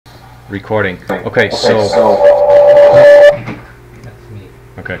Recording. Okay, so That's me.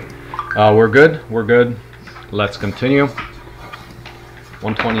 okay, we're good. We're good. Let's continue.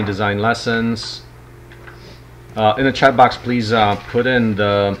 120 design lessons. In the chat box, please put in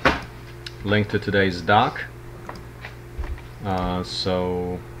the link to today's doc.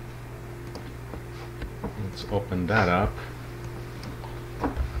 So let's open that up.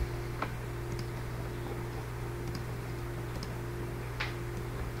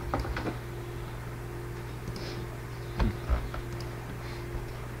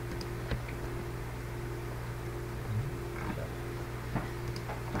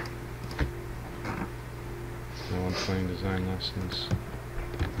 So 120 design lessons.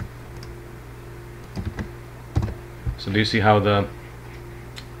 So do you see how you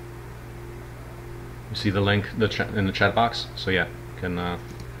see the link in the chat box? So yeah, you can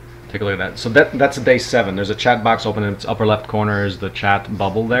take a look at that. So that's day 7. There's a chat box open in its upper left corner. Is the chat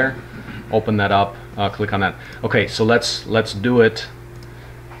bubble there? Open that up. Click on that. Okay, so let's do it.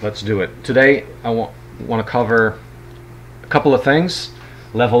 Let's do it. Today I want to cover a couple of things.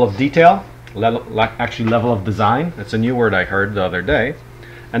 Level of detail. Actually, level of design. It's a new word I heard the other day.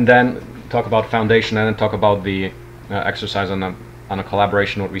 And then talk about foundation, and then talk about the exercise on a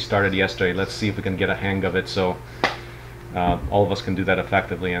collaboration what we started yesterday. Let's see if we can get a hang of it, so all of us can do that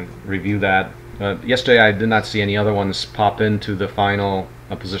effectively and review that. Yesterday I did not see any other ones pop into the final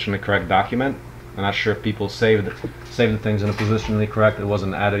positionally correct document. I'm not sure if people saved the things in a positionally correct. It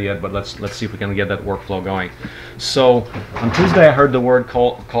wasn't added yet, but let's see if we can get that workflow going. So on Tuesday I heard the word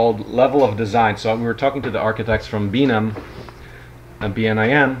called level of design. So we were talking to the architects from BNIM,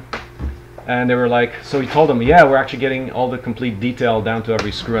 BNIM, and they were like, so we told them, yeah, we're actually getting all the complete detail down to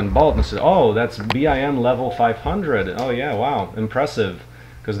every screw and bolt. And I said, oh, that's BIM level 500. Oh yeah, wow, impressive,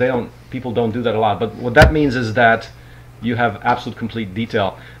 because people don't do that a lot. But what that means is that you have absolute complete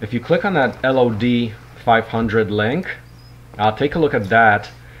detail. If you click on that LOD 500 link, take a look at that.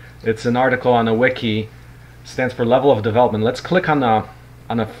 It's an article on a wiki. Stands for level of development. Let's click on the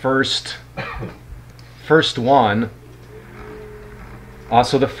first one.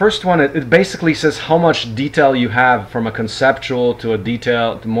 So the first one, it basically says how much detail you have, from a conceptual to a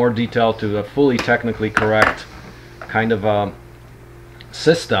detail, to more detail, to a fully technically correct kind of a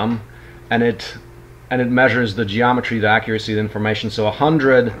system, and it measures the geometry, the accuracy, the information. So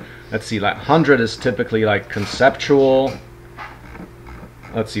 100, let's see, like 100 is typically like conceptual.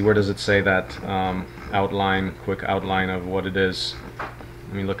 Let's see, where does it say that? Outline, quick outline of what it is.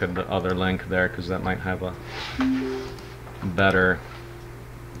 Let me look at the other link there, because that might have a better.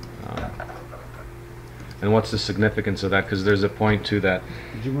 And what's the significance of that? Because there's a point to that.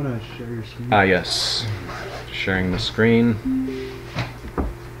 Did you want to share your screen? Yes. Sharing the screen.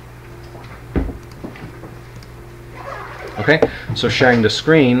 Okay, so sharing the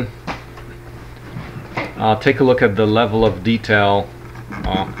screen. Take a look at the level of detail.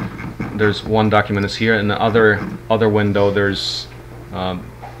 There's one document is here, and the other window there's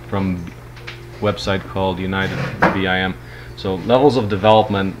from website called United BIM. So levels of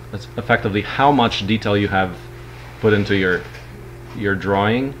development, it's effectively how much detail you have put into your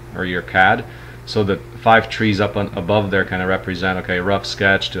drawing or your CAD. So the 5 trees up above there kind of represent, okay, rough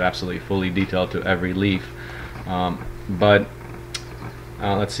sketch to absolutely fully detailed to every leaf. But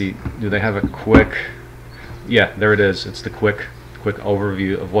let's see, do they have a quick? Yeah, there it is. It's the quick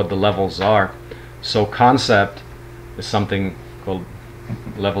overview of what the levels are. So concept is something called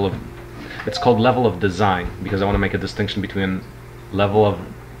level of. It's called level of design, because I want to make a distinction between level of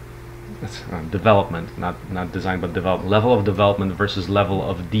development, not design, but development. Level of development versus level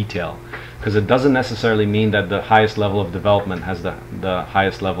of detail, because it doesn't necessarily mean that the highest level of development has the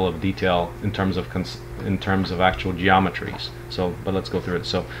highest level of detail in terms of actual geometries. So, but let's go through it.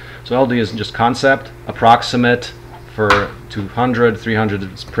 So LD is just concept, approximate for 200, 300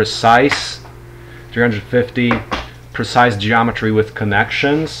 is precise, 350 precise geometry with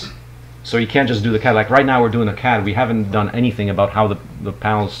connections. So you can't just do the CAD. Like right now we're doing a CAD. We haven't done anything about how the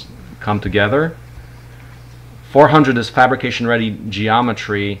panels come together. 400 is fabrication ready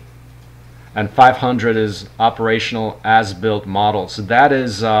geometry, and 500 is operational as-built model. So that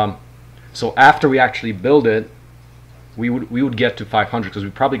is, so after we actually build it, we would get to 500, because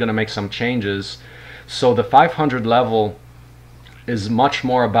we're probably going to make some changes. So the 500 level is much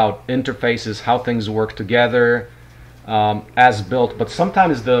more about interfaces, how things work together, as built. But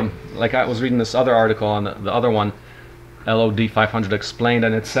sometimes like I was reading this other article on the other one, LOD 500 explained,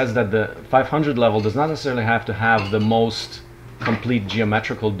 and it says that the 500 level does not necessarily have to have the most complete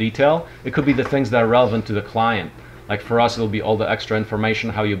geometrical detail. It could be the things that are relevant to the client. Like for us, it'll be all the extra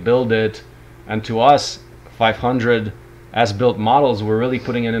information, how you build it, and to us, 500 as-built models, we're really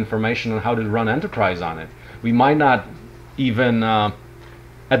putting in information on how to run enterprise on it. We might not even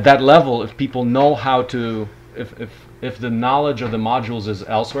at that level, if people know how to, if the knowledge of the modules is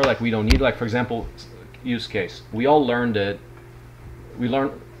elsewhere, like we don't need, like for example, use case. We all learned it. We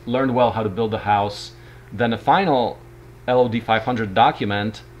learned well how to build a house. Then the final LOD 500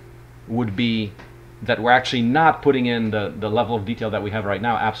 document would be that we're actually not putting in the level of detail that we have right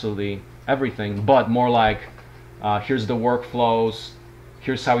now, absolutely everything, but more like here's the workflows,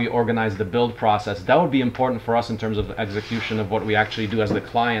 here's how we organize the build process. That would be important for us in terms of the execution of what we actually do as the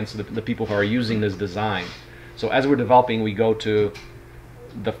clients, the people who are using this design. So as we're developing, we go to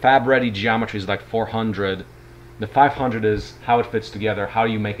the fab-ready geometry is like 400. The 500 is how it fits together, how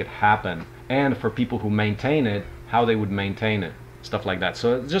you make it happen, and for people who maintain it, how they would maintain it, stuff like that.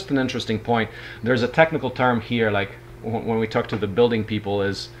 So it's just an interesting point. There's a technical term here, like when we talk to the building people,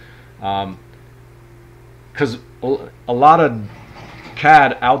 is because a lot of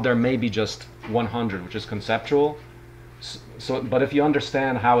CAD out there may be just 100, which is conceptual. So, but if you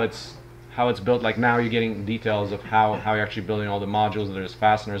understand how it's built, like now you're getting details of how you're actually building all the modules. There's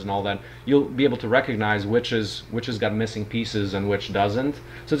fasteners and all that. You'll be able to recognize which has got missing pieces and which doesn't.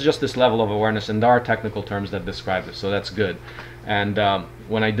 So it's just this level of awareness, and there are technical terms that describe this. So that's good. And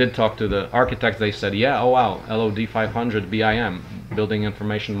when I did talk to the architects, they said, yeah, oh wow, LOD 500 BIM, building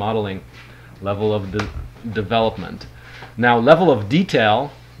information modeling, level of development. Now, level of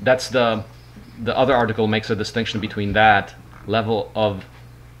detail, that's the other article makes a distinction between that level of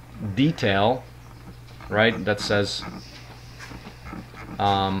detail, right? That says,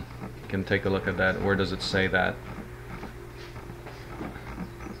 you can take a look at that. Where does it say that?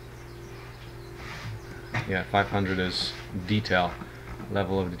 Yeah, 500 is detail,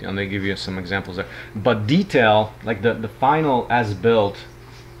 level of detail, and they give you some examples there. But detail, like the final as built,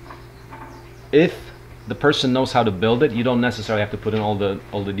 if the person knows how to build it, you don't necessarily have to put in all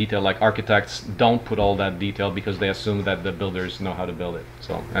the detail. Like architects don't put all that detail because they assume that the builders know how to build it.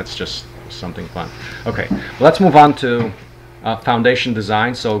 So that's just something fun. Okay, well, let's move on to foundation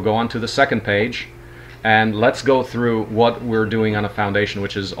design. So go on to the second page, and let's go through what we're doing on a foundation,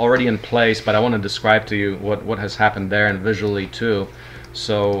 which is already in place, but I want to describe to you what has happened there, and visually too.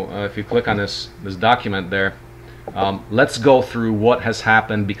 So if you click on this document there, let's go through what has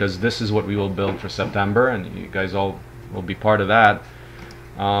happened, because this is what we will build for September, and you guys all will be part of that.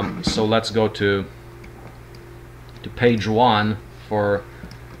 So let's go to page 1 for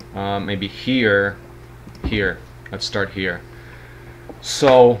maybe here. Let's start here.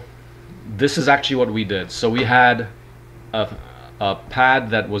 So this is actually what we did. So we had a pad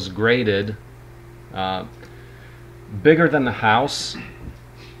that was graded bigger than the house.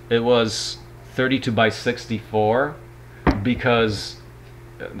 It was 32 by 64 because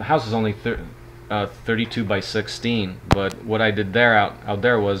the house is only 32 by 16, but what I did there out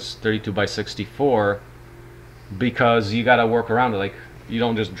there was 32 by 64 because you got to work around it. Like, you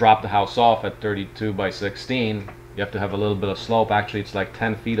don't just drop the house off at 32 by 16. You have to have a little bit of slope. Actually, it's like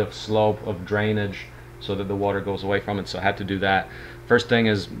 10 feet of slope of drainage so that the water goes away from it. So I had to do that. First thing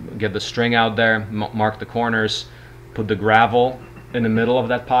is get the string out there, mark the corners, put the gravel in the middle of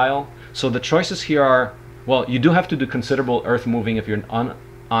that pile. So the choices here are, well, you do have to do considerable earth moving if you're on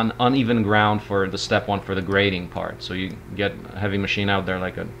uneven ground for the step 1 for the grading part. So you get a heavy machine out there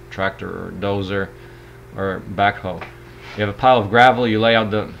like a tractor or dozer or backhoe. You have a pile of gravel, you lay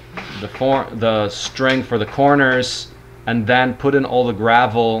out the string for the corners, and then put in all the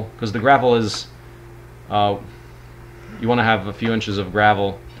gravel, because the gravel is, you want to have a few inches of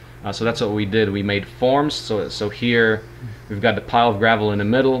gravel. So that's what we did. We made forms. So here we've got the pile of gravel in the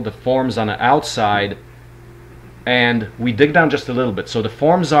middle, the forms on the outside, and we dig down just a little bit. So the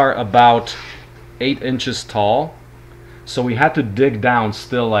forms are about 8 inches tall. So we had to dig down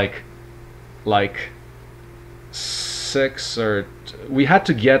still like 6 or we had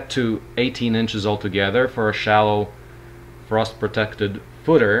to get to 18 inches altogether for a shallow frost protected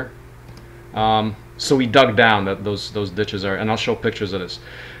footer. So we dug down. Those ditches are, and I'll show pictures of this.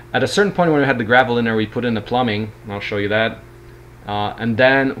 At a certain point when we had the gravel in there, we put in the plumbing, and I'll show you that. And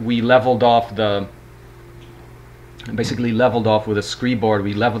then we leveled off basically leveled off with a scree board.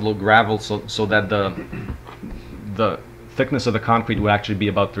 We leveled the gravel so that the thickness of the concrete would actually be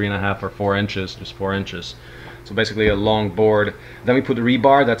about 3.5 or 4 inches, just 4 inches. So basically a long board. Then we put the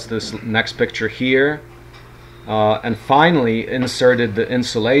rebar, that's this next picture here. And finally inserted the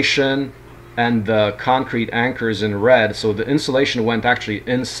insulation and the concrete anchors in red. So the insulation went actually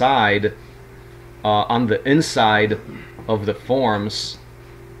inside, on the inside of the forms.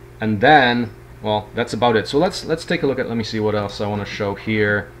 And then, well, that's about it. So let's take a look at, let me see what else I want to show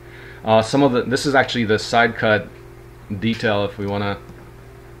here. This is actually the side cut detail if we want to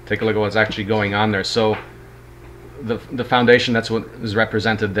take a look at what's actually going on there. So the foundation, that's what is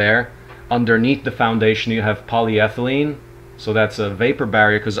represented there. Underneath the foundation you have polyethylene, so that's a vapor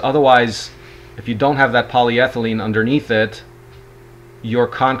barrier, because otherwise if you don't have that polyethylene underneath it, your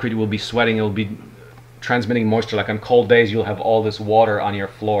concrete will be sweating, it will be transmitting moisture. Like on cold days you'll have all this water on your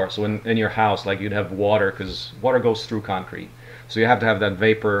floor, so in your house like you'd have water, because water goes through concrete, so you have to have that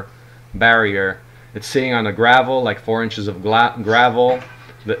vapor barrier. It's sitting on a gravel, like 4 inches of gravel.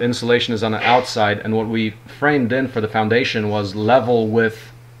 The insulation is on the outside, and what we framed in for the foundation was level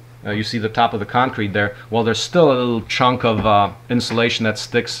with, you see the top of the concrete there. Well, there's still a little chunk of insulation that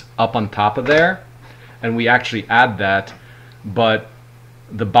sticks up on top of there, and we actually add that, but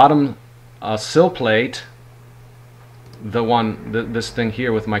the bottom sill plate, this thing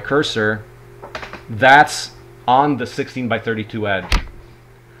here with my cursor, that's on the 16 by 32 edge.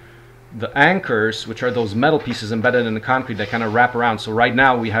 The anchors, which are those metal pieces embedded in the concrete, they kind of wrap around. So right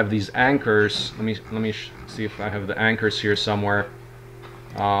now we have these anchors. Let me see if I have the anchors here somewhere.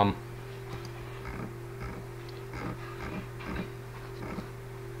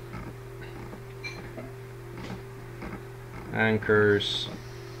 Anchors,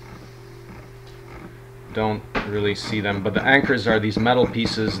 don't really see them, but the anchors are these metal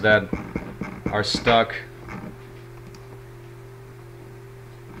pieces that are stuck.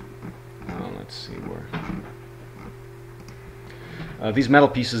 Let's see where these metal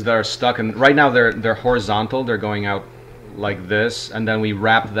pieces that are stuck, and right now they're horizontal, they're going out like this, and then we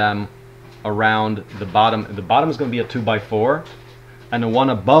wrap them around the bottom. The bottom is going to be a 2x4, and the one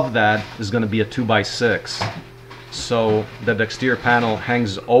above that is going to be a 2x6, so that the exterior panel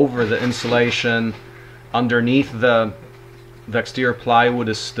hangs over the insulation. Underneath the exterior plywood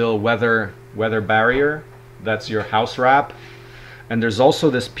is still weather barrier, that's your house wrap. And there's also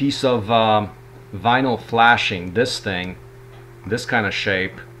this piece of vinyl flashing, this thing, this kind of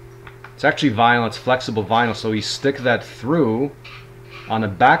shape. It's actually vinyl, it's flexible vinyl, so we stick that through on the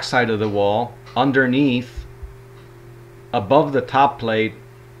back side of the wall, underneath, above the top plate,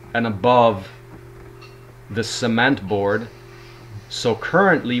 and above the cement board. So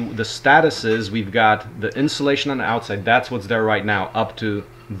currently the status is we've got the insulation on the outside, that's what's there right now, up to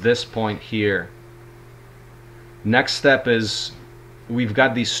this point here. Next step is we've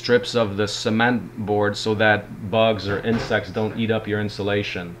got these strips of the cement board so that bugs or insects don't eat up your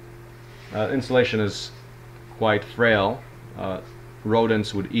insulation. Insulation is quite frail.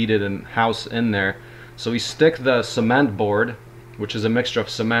 Rodents would eat it and house in there. So we stick the cement board, which is a mixture of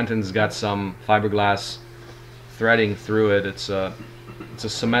cement and it's got some fiberglass threading through it. It's a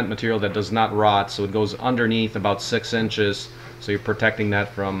cement material that does not rot, so it goes underneath about 6 inches, so you're protecting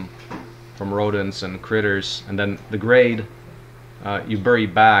that from rodents and critters. And then the grade you bury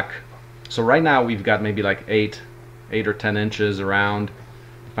back. So right now we've got maybe like 8 or 10 inches around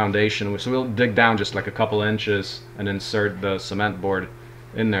the foundation, so we'll dig down just like a couple inches and insert the cement board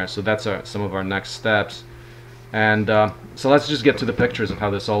in there. So that's some of our next steps. And so let's just get to the pictures of how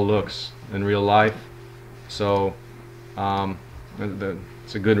this all looks in real life. So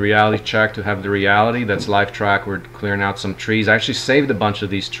it's a good reality check to have the reality. That's live track. We're clearing out some trees. I actually saved a bunch of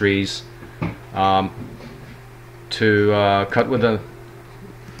these trees to cut with a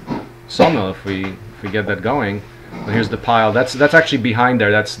sawmill if we get that going. And here's the pile. That's actually behind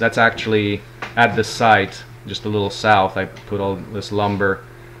there. That's actually at the site, just a little south. I put all this lumber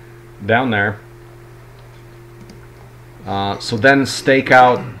down there. So then stake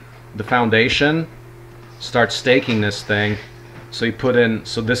out the foundation. Start staking this thing. So you put in,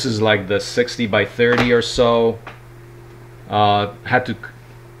 so this is like the 60 by 30 or so. Had to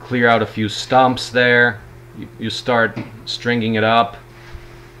clear out a few stumps there. You start stringing it up.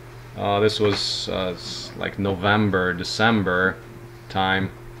 This was like November, December time.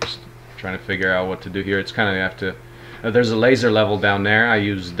 Just trying to figure out what to do here. It's kind of, you have to, there's a laser level down there. I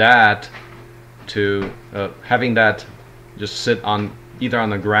use that to, having that just sit on either on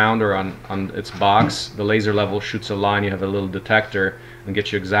the ground or on its box. The laser level shoots a line. You have a little detector and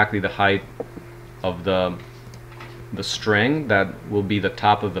gets you exactly the height of the string that will be the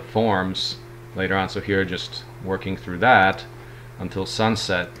top of the forms later on. So here, just working through that until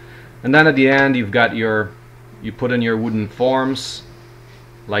sunset. And then at the end you've got you put in your wooden forms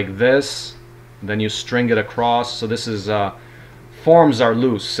like this, then you string it across. So this is forms are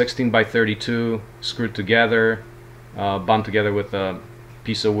loose, 16 by 32 screwed together, bond together with a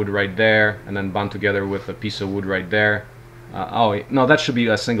piece of wood right there, and then bond together with a piece of wood right there. Oh no, that should be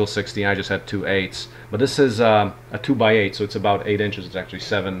a single 16. I just had 2 8s, but this is a 2 by 8, so it's about 8 inches. It's actually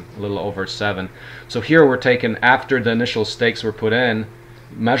 7, a little over 7. So here we're taking, after the initial stakes were put in,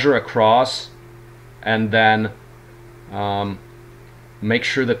 measure across, and then Make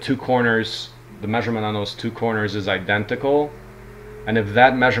sure the two corners, the measurement on those two corners is identical. And if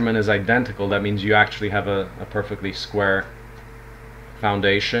that measurement is identical, that means you actually have a perfectly square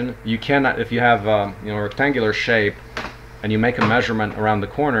foundation. You cannot, if you have a rectangular shape and you make a measurement around the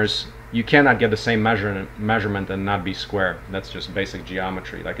corners, you cannot get the same measurement and not be square. That's just basic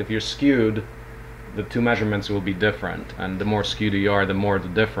geometry. Like if you're skewed, the two measurements will be different, and the more skewed you are, the more the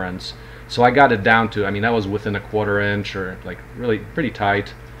difference. So I got it down to, I mean, that was within a 1/4 inch, or like really pretty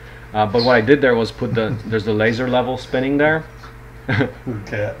tight. But what I did there was put there's the laser level spinning there.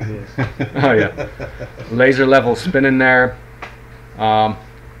 Okay. Oh yeah, laser level spinning there.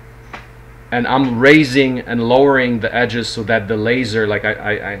 And I'm raising and lowering the edges so that the laser, like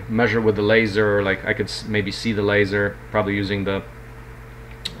I measure with the laser, or like I could maybe see the laser, probably using the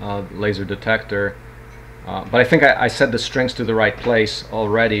laser detector. But I think I set the strings to the right place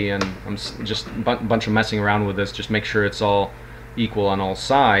already, and I'm just a bunch of messing around with this, just make sure it's all equal on all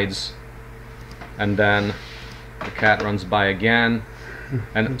sides. And then the cat runs by again,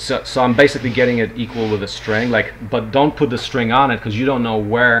 and so I'm basically getting it equal with the string. Like, but don't put the string on it, because you don't know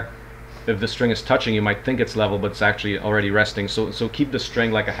where. If the string is touching, you might think it's level, but it's actually already resting. So keep the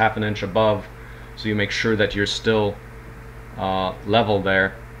string like a 1/2 inch above, so you make sure that you're still level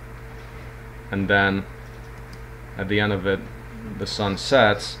there. And then at the end of it, the sun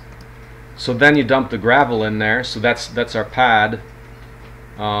sets. So then you dump the gravel in there. So that's our pad.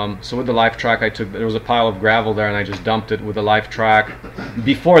 So with the life track, there was a pile of gravel there, and I just dumped it with the life track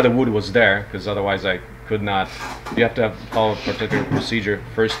before the wood was there, because otherwise I could not. You have to follow a particular procedure.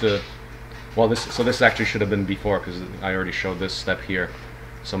 First, this actually should have been before, because I already showed this step here.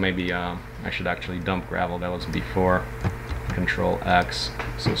 So maybe I should actually dump gravel. That was before. Control X.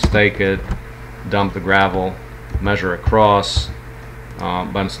 So stake it, dump the gravel, measure across.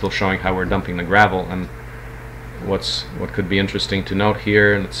 But I'm still showing how we're dumping the gravel, and what could be interesting to note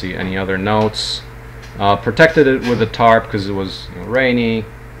here. Let's see, any other notes. Protected it with a tarp because it was rainy.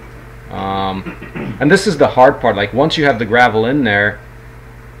 And this is the hard part. Like, once you have the gravel in there,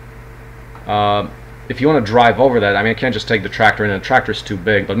 if you want to drive over that, I mean, I can't just take the tractor in, and the tractor's too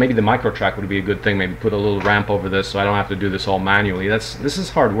big, but maybe the micro track would be a good thing. Maybe put a little ramp over this so I don't have to do this all manually. This is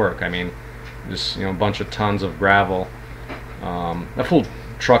hard work. I mean, just a bunch of tons of gravel, a full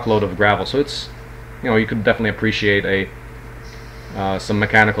truckload of gravel. So it's, you could definitely appreciate some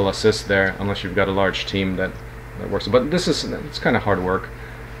mechanical assist there, unless you've got a large team that works. But it's kind of hard work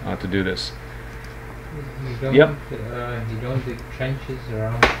to do this. You don't dig trenches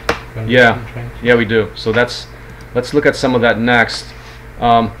around. Yeah, we do. So let's look at some of that next.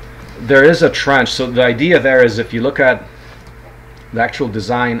 There is a trench. So the idea there is, if you look at the actual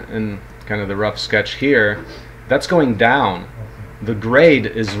design in kind of the rough sketch here, that's going down. The grade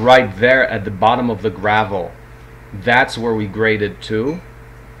is right there at the bottom of the gravel. That's where we graded to,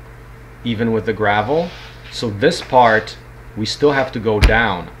 even with the gravel. So this part, we still have to go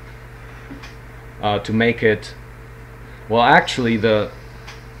down to make it. Well, actually, the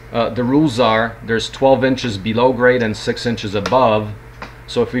rules are there's 12 inches below grade and 6 inches above.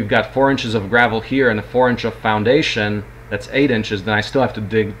 So if we've got 4 inches of gravel here and a 4 inch of foundation, that's 8 inches. Then I still have to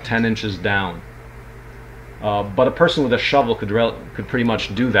dig 10 inches down. But a person with a shovel could pretty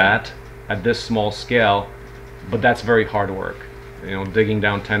much do that at this small scale, but that's very hard work. Digging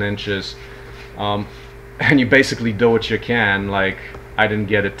down 10 inches, and you basically do what you can. Like, I didn't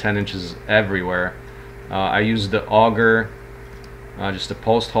get it 10 inches everywhere. I used the auger, just a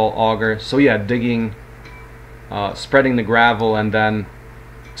post hole auger. So yeah, digging, spreading the gravel, and then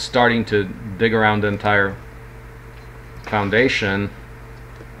starting to dig around the entire foundation.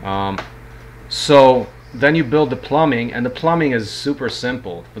 So then you build the plumbing, and the plumbing is super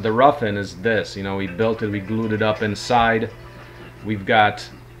simple. But the rough-in is this. We built it, we glued it up inside. We've got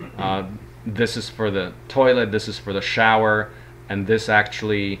this is for the toilet, this is for the shower, and this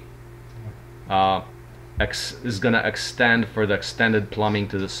actually is going to extend for the extended plumbing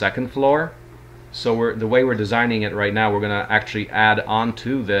to the second floor. So the way we're designing it right now, we're going to actually add on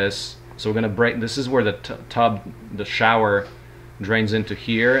to this. So we're going to break. This is where the tub, the shower, drains into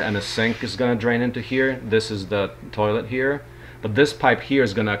here, and the sink is going to drain into here. This is the toilet here, but this pipe here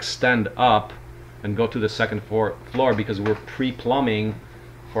is going to extend up and go to the second floor because we're pre-plumbing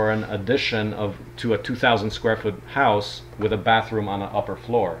for an addition to a 2,000 square foot house with a bathroom on an upper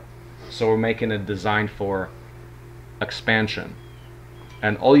floor. So we're making it designed for expansion.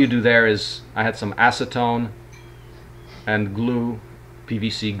 And all you do there is, I had some acetone and glue,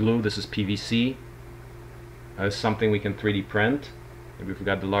 PVC glue. This is PVC. It's something we can 3D print. If we've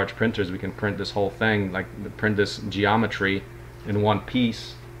got the large printers, we can print this whole thing, like print this geometry in one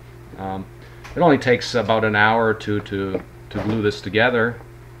piece. It only takes about an hour or two to glue this together,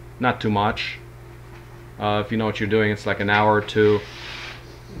 not too much. If you know what you're doing, it's like an hour or two.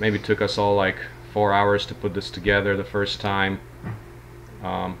 Maybe it took us all like 4 hours to put this together the first time.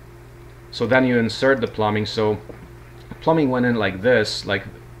 So then you insert the plumbing. So plumbing went in like this, like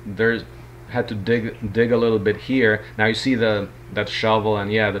there's had to dig a little bit here. Now you see that shovel,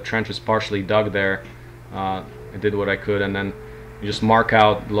 and yeah, the trench is partially dug there. I did what I could, and then you just mark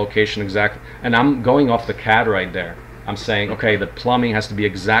out the location exactly. And I'm going off the CAD right there. I'm saying, okay, the plumbing has to be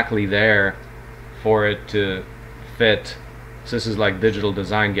exactly there for it to fit. So this is like digital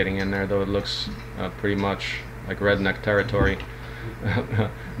design getting in there, though it looks pretty much like redneck territory.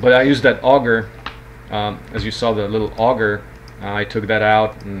 But I used that auger. As you saw, the little auger, I took that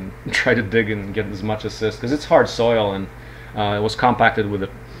out and tried to dig and get as much assist, because it's hard soil, and it was compacted with a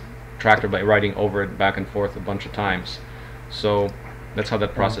tractor by riding over it back and forth a bunch of times. So that's how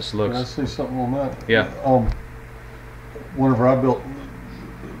that process looks. Can I say something on that? Yeah. Whenever I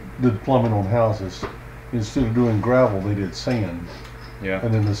did plumbing on houses, instead of doing gravel, they did sand. Yeah.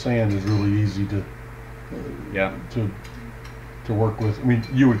 And then the sand is really easy to Yeah. to work with. I mean,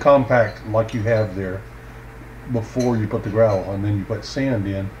 you would compact like you have there before you put the gravel, and then you put sand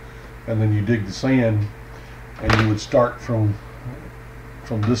in, and then you dig the sand, and you would start from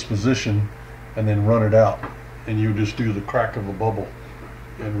this position and then run it out, and you just do the crack of a bubble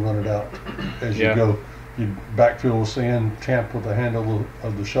and run it out as you go. You backfill with sand, tamp with the handle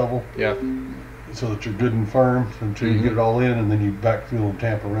of the shovel, Yeah. so that you're good and firm until you get it all in, and then you backfill and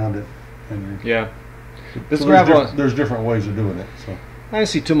tamp around it. And Yeah. This so gravel, there's different ways of doing it. So I don't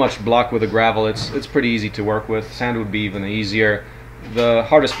see too much block with the gravel. It's pretty easy to work with. Sand would be even easier. The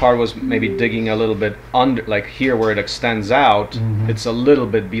hardest part was maybe digging a little bit under, like here where it extends out. It's a little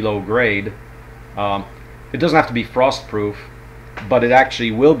bit below grade. It doesn't have to be frost proof, but it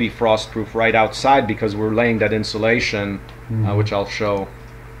actually will be frost proof right outside, because we're laying that insulation, which I'll show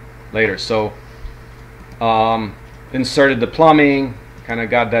later. So inserted the plumbing, kind of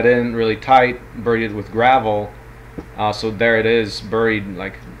got that in really tight, buried it with gravel. So there it is, buried,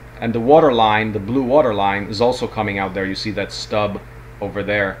 like, and the water line, the blue water line, is also coming out there. You see that stub over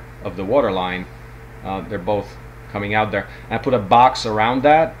there of the water line. They're both coming out there. And I put a box around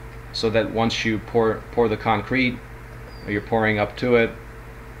that, so that once you pour the concrete, you're pouring up to it,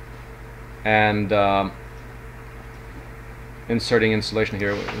 and inserting insulation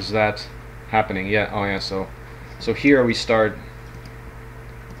here. Is that happening? Yeah. Oh yeah. So here we start.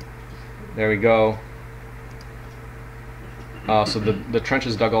 There we go. So the trench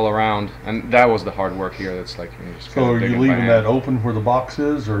is dug all around, and that was the hard work here. That's like, you just are you leaving that open where the box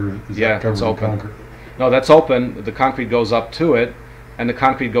is, or is that covered it's in open. concrete? No, that's open. The concrete goes up to it, and the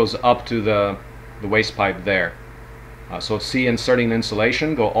concrete goes up to the waste pipe there. So see, inserting the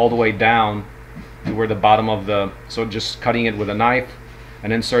insulation, go all the way down to where the bottom of the, so just cutting it with a knife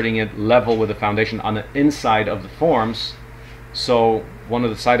and inserting it level with the foundation on the inside of the forms. So one of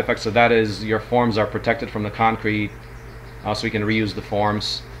the side effects of that is your forms are protected from the concrete, so we can reuse the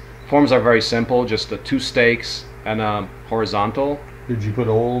forms. Forms are very simple, just the 2 stakes and a horizontal. Did you put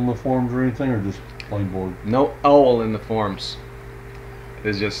oil in the forms or anything, or just plain board? No oil in the forms.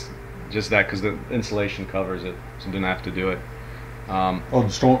 It's just that, because the insulation covers it, so you didn't have to do it.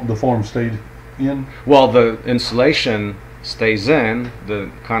 The form stayed in? Well, the insulation stays in, the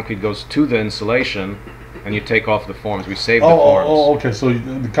concrete goes to the insulation, and you take off the forms. We save the forms. Oh, okay. So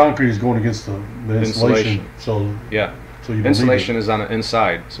the concrete is going against the insulation. So yeah. So you insulation is on the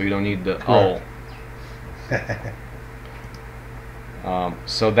inside, so you don't need the oil.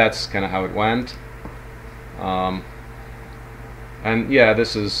 So that's kind of how it went. And yeah,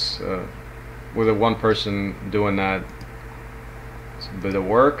 this is with a one person doing that. It's a bit of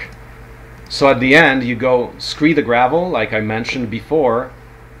work. So at the end, you go scree the gravel, like I mentioned before.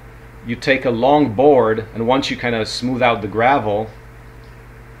 You take a long board, and once you kind of smooth out the gravel,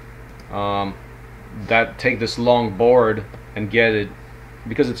 take this long board and get it,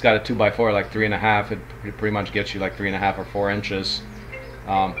 because it's got a 2x4, like 3.5. It pretty much gets you like 3.5 or 4 inches.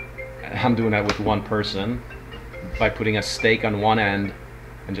 I'm doing that with one person by putting a stake on one end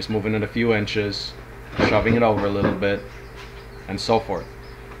and just moving it a few inches, shoving it over a little bit, and so forth,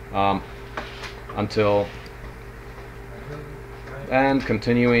 until, and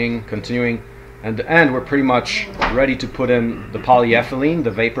continuing, and at the end we're pretty much ready to put in the polyethylene,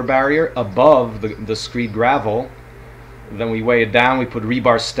 the vapor barrier, above the screed gravel. Then we weigh it down, we put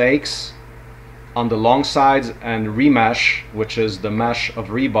rebar stakes on the long sides, and remesh, which is the mesh of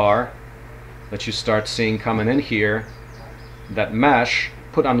rebar that you start seeing coming in here. That mesh,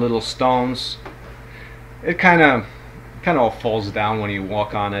 put on little stones. It kind of kind of all falls down when you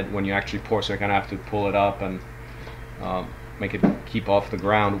walk on it when you actually pour, so you kind of have to pull it up and make it keep off the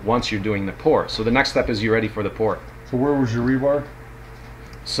ground once you're doing the pour. So the next step is you're ready for the pour. So where was your rebar?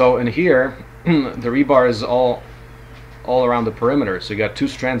 So in here, the rebar is all around the perimeter. So you got 2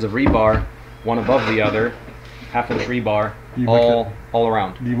 strands of rebar, one above the other, 1/2-inch rebar, all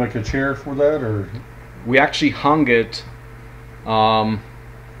around. Do you make a chair for that, or? We actually hung it.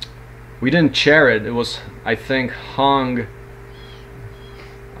 We didn't chair it. It was, I think, hung.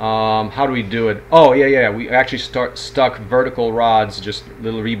 How do we do it? Oh yeah. We actually stuck vertical rods, just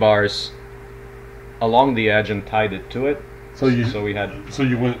little rebars, along the edge and tied it to it. So you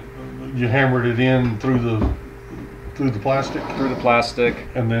hammered it in through the plastic. Through the plastic.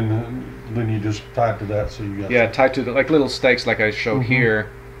 And then you just tied to that, so you got. Tied to like little stakes, like I show here,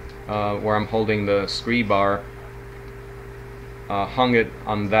 where I'm holding the scree bar. Hung it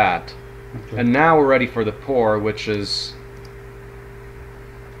on that, and now we're ready for the pour, which is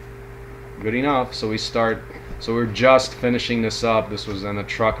good enough. So we start. So we're just finishing this up. This was, and the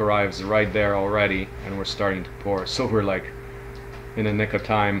truck arrives right there already, and we're starting to pour. So we're like in the nick of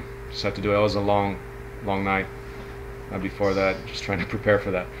time. Just have to do it. It was a long night before that, just trying to prepare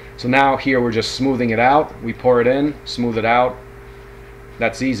for that. So now here we're just smoothing it out. We pour it in, smooth it out.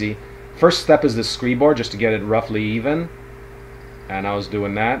 That's easy. First step is the scree board, just to get it roughly even. And I was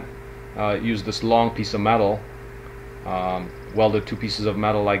doing that. Use this long piece of metal. Welded 2 pieces of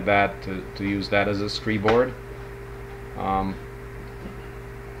metal like that to use that as a scree board. And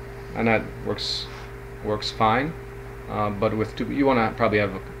that works fine. But with 2, you want to probably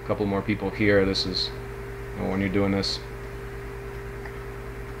have a couple more people here. This is when you're doing this.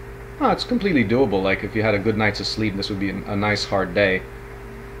 It's completely doable. Like if you had a good night's of sleep, this would be a nice hard day.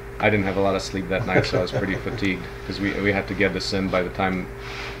 I didn't have a lot of sleep that night, so I was pretty fatigued because we had to get this in by the time.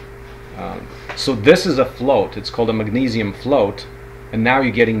 So this is a float. It's called a magnesium float, and now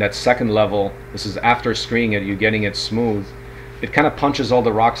you're getting that second level. This is after screening it. You're getting it smooth. It kind of punches all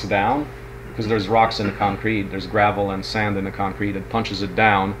the rocks down because there's rocks in the concrete. There's gravel and sand in the concrete. It punches it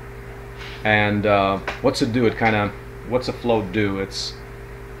down. And what's it do? What's a float do? It's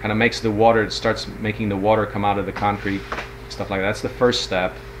kind of makes the water. It starts making the water come out of the concrete, stuff like that. That's the first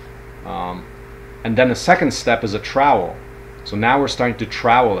step. And then the second step is a trowel. So now we're starting to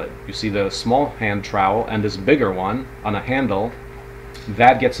trowel it. You see the small hand trowel and this bigger one on a handle.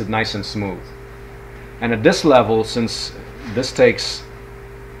 That gets it nice and smooth. And at this level, since this takes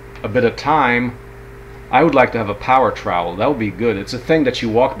a bit of time, I would like to have a power trowel. That would be good. It's a thing that you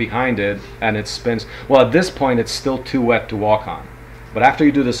walk behind it and it spins. Well, at this point it's still too wet to walk on. But after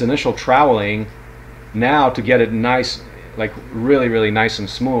you do this initial troweling, now to get it nice, like really nice and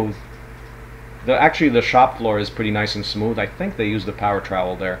smooth, actually the shop floor is pretty nice and smooth. I think they use the power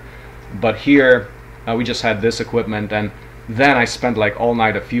trowel there. But here we just had this equipment, and then I spent like all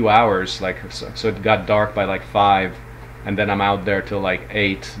night, a few hours, like so it got dark by like 5, and then I'm out there till like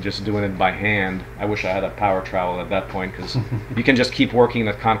 8 just doing it by hand. I wish I had a power trowel at that point, because you can just keep working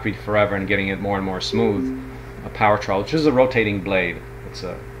the concrete forever and getting it more and more smooth. A power trowel, which is a rotating blade. It's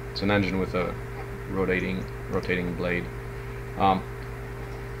an engine with a rotating blade.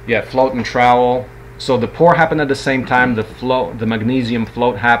 Yeah, float and trowel. So the pour happened at the same time. The magnesium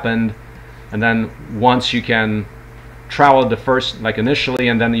float happened, and then once you can trowel the first, like initially,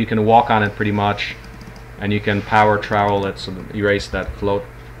 and then you can walk on it pretty much, and you can power trowel it, so erase that float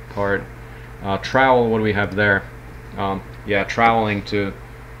part. Trowel, what do we have there? Yeah, troweling, to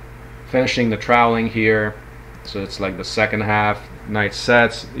finishing the troweling here. So it's like the second half, nice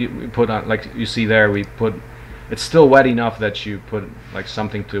sets. We put on, like you see there, we put. It's still wet enough that you put like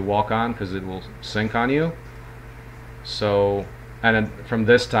something to walk on, because it will sink on you. So, and then from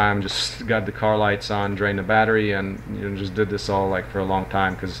this time, just got the car lights on, drained the battery, and just did this all like for a long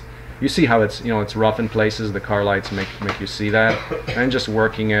time, because you see how it's it's rough in places. The car lights make you see that, and just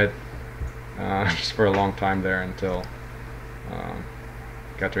working it just for a long time there until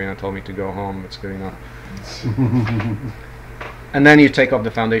Katerina told me to go home. It's good enough. And then you take off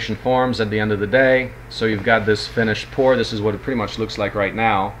the foundation forms at the end of the day. So you've got this finished pour. This is what it pretty much looks like right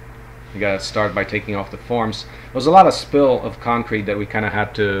now. You got to start by taking off the forms. There was a lot of spill of concrete that we kind of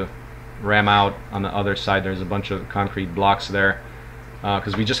had to ram out on the other side. There's a bunch of concrete blocks there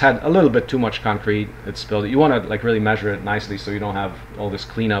because we just had a little bit too much concrete. It spilled. You want to like really measure it nicely so you don't have all this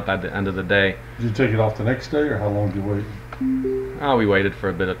cleanup at the end of the day. Did you take it off the next day, or how long did you wait? Oh, we waited for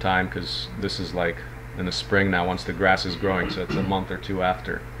a bit of time, because this is like in the spring now, once the grass is growing, so it's a month or two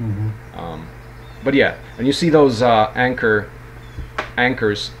after. But yeah, and you see those anchors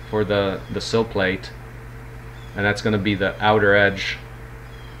for the sill plate, and that's going to be the outer edge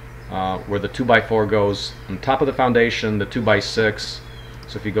where the 2x4 goes on top of the foundation, the 2x6.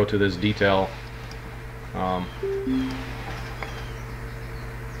 So if you go to this detail, if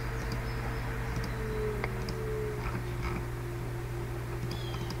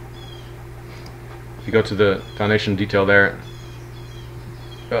you go to the foundation detail there,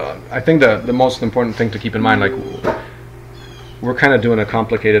 I think the most important thing to keep in mind, like, we're kind of doing a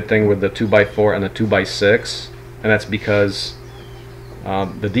complicated thing with the 2x4 and the 2x6, and that's because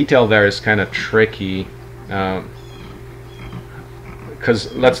the detail there is kind of tricky.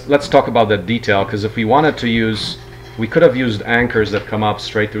 Because let's talk about that detail. Because if we wanted to use, we could have used anchors that come up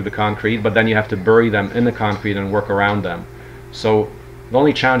straight through the concrete, but then you have to bury them in the concrete and work around them. So the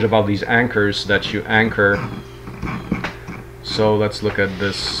only challenge about these anchors that you anchor. So let's look at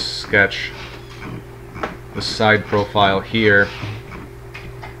this sketch, the side profile here.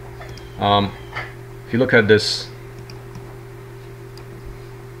 If you look at this,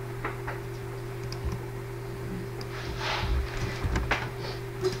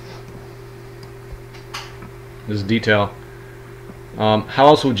 detail, how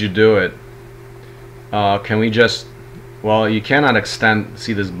else would you do it? Can we just, well, you cannot extend,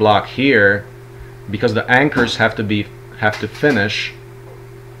 see this block here, because the anchors have to finish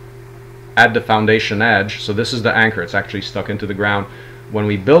at the foundation edge. So this is the anchor, it's actually stuck into the ground. When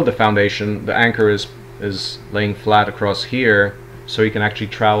we build the foundation, the anchor is laying flat across here, so you can actually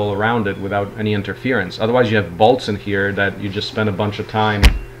travel around it without any interference. Otherwise you have bolts in here that you just spend a bunch of time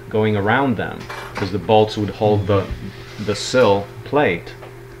going around them, because the bolts would hold the sill plate,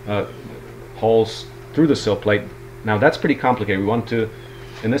 holes through the sill plate. Now that's pretty complicated. We want to,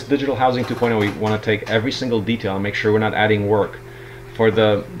 in this digital housing 2.0, we want to take every single detail and make sure we're not adding work. For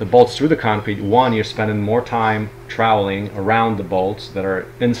the bolts through the concrete, one, you're spending more time traveling around the bolts that are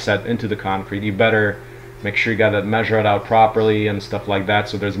inset into the concrete. You better make sure you got to measure it out properly and stuff like that,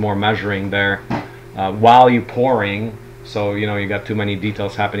 so there's more measuring there while you're pouring. So you know you got too many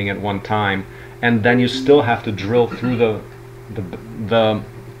details happening at one time, and then you still have to drill through the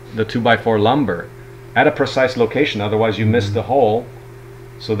 2x4 lumber at a precise location, otherwise you miss the hole.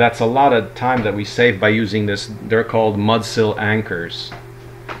 So that's a lot of time that we save by using this. They're called mudsill anchors.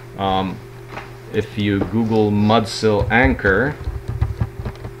 If you Google mudsill anchor,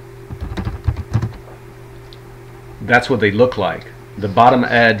 that's what they look like. The bottom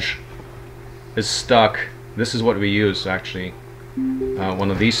edge is stuck. This is what we use actually, one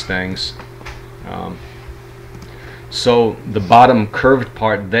of these things. So the bottom curved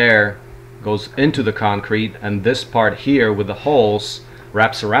part there goes into the concrete, and this part here with the holes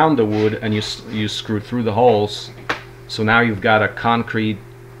wraps around the wood, and you screw through the holes. So now you've got a concrete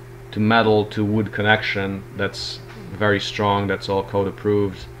to metal to wood connection that's very strong, that's all code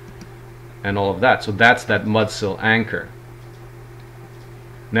approved and all of that. So that's that mudsill anchor.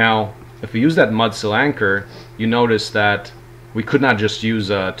 Now if we use that mudsill anchor, you notice that we could not just use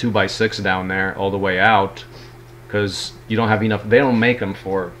a 2x6 down there all the way out, because you don't have enough. They don't make them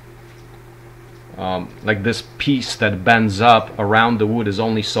for like this piece that bends up around the wood is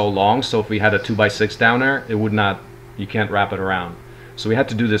only so long, so if we had a 2x6 down there, it would not, you can't wrap it around. So we had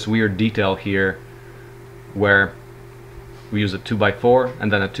to do this weird detail here where we use a 2x4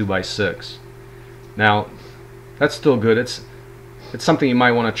 and then a 2x6. Now that's still good. It's something you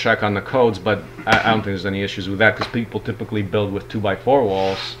might want to check on the codes, but I don't think there's any issues with that, because people typically build with 2x4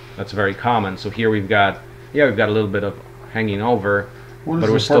 walls. That's very common. So here we've got, yeah, we've got a little bit of hanging over, but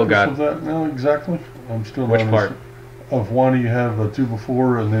we're still got. What is the purpose of that now exactly? I'm still which part? Of why do you have a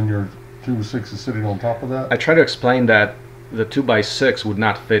 2x4 and then your 2x6 is sitting on top of that? I try to explain that the 2x6 would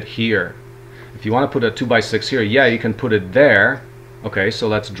not fit here. If you want to put a 2x6 here, yeah, you can put it there. Okay, so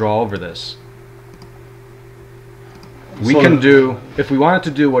let's draw over this. We can do, if we wanted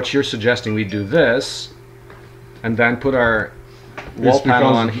to do what you're suggesting, we do this and then put our wall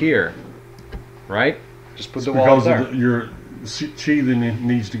panel on here, right? Just put the wall there. Because your sheathing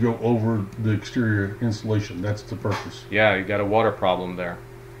needs to go over the exterior insulation. That's the purpose. Yeah, you got a water problem there.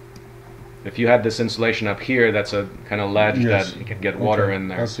 If you had this insulation up here, that's a kind of ledge that you can get water in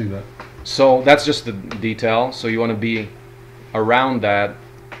there. I see that. So that's just the detail. So you want to be around that.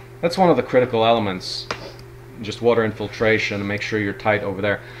 That's one of the critical elements. Just water infiltration, and make sure you're tight over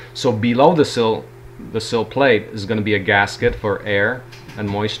there. So below the sill plate is going to be a gasket for air and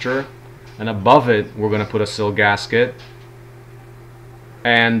moisture, and above it we're going to put a sill gasket,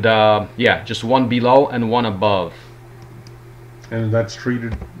 and yeah, just one below and one above. And that's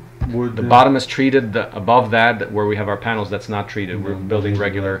treated wood? The bottom is treated. Above that, where we have our panels, that's not treated. We're building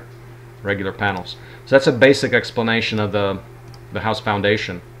regular panels. So that's a basic explanation of the house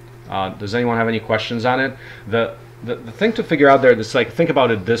foundation. Does anyone have any questions on it? the thing to figure out there is, like, think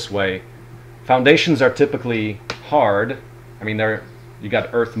about it this way. Foundations are typically hard. I mean, you got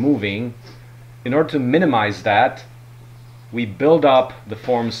earth moving. In order to minimize that, we build up the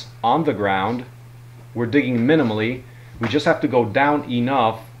forms on the ground. We're digging minimally. We just have to go down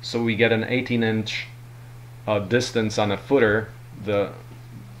enough so we get an 18-inch distance on a footer, the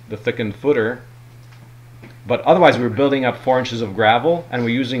thickened footer. But otherwise, we're building up 4 inches of gravel, and we're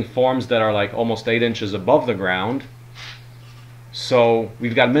using forms that are like almost 8 inches above the ground. So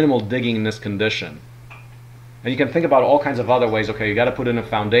we've got minimal digging in this condition. And you can think about all kinds of other ways. Okay, you got to put in a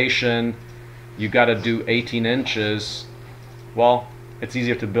foundation. You got to do 18 inches. Well, it's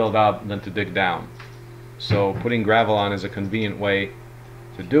easier to build up than to dig down. So putting gravel on is a convenient way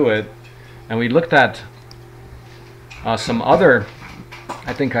to do it. And we looked at some other,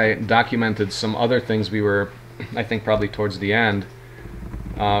 I think I documented some other things we were, I think probably towards the end,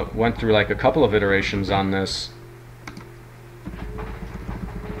 went through like a couple of iterations on this.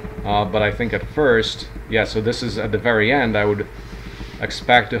 But I think at first, yeah, so this is at the very end, I would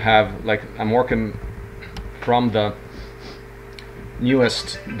expect to have, like, I'm working from the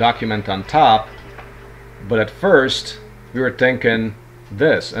newest document on top, but at first we were thinking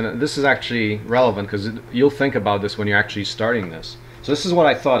this, and this is actually relevant because you'll think about this when you're actually starting this. So this is what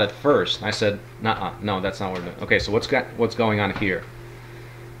I thought at first. I said, nuh-uh, no, that's not what we're doing. Okay, so what's going on here?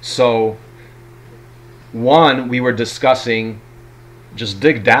 So one, we were discussing just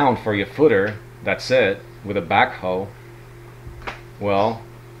dig down for your footer, that's it, with a backhoe. Well,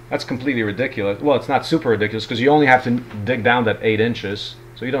 that's completely ridiculous. Well, it's not super ridiculous because you only have to dig down that 8 inches,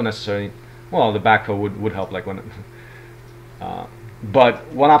 so you don't necessarily, well, the backhoe would help, like when but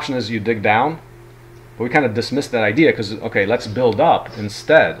one option is you dig down, but we kind of dismissed that idea because, okay, let's build up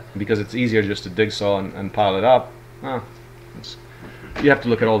instead because it's easier just to dig soil and pile it up. You have to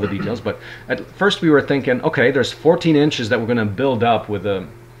look at all the details, but at first we were thinking, okay, there's 14 inches that we're going to build up with a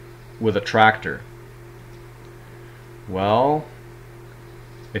tractor. Well,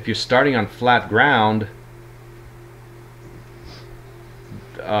 if you're starting on flat ground,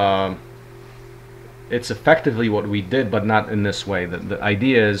 it's effectively what we did, but not in this way. The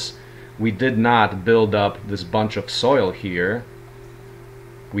idea is we did not build up this bunch of soil here.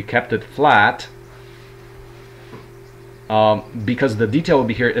 We kept it flat. Because the detail will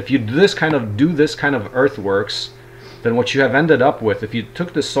be here. If you do this kind of earthworks, then what you have ended up with, if you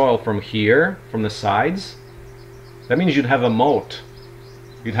took the soil from here, from the sides, that means you'd have a moat.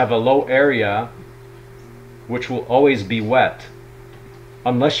 You'd have a low area which will always be wet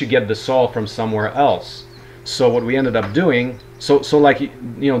unless you get the soil from somewhere else. So what we ended up doing, so like, you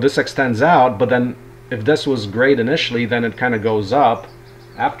know, this extends out, but then if this was great initially, then it kind of goes up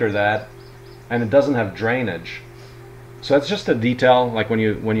after that, and it doesn't have drainage. So that's just a detail, like when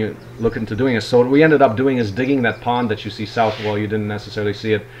you look into doing it. So what we ended up doing is digging that pond that you see south. Well, you didn't necessarily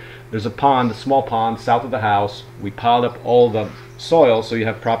see it. There's a pond, a small pond south of the house. We piled up all the soil so you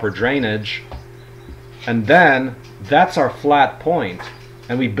have proper drainage, and then that's our flat point,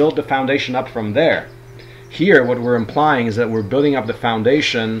 and we built the foundation up from there. Here, what we're implying is that we're building up the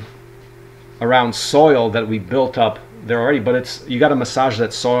foundation around soil that we built up there already. But it's, you got to massage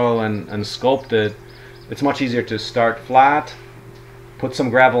that soil and sculpt it. It's much easier to start flat, put some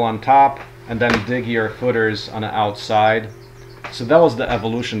gravel on top, and then dig your footers on the outside. So that was the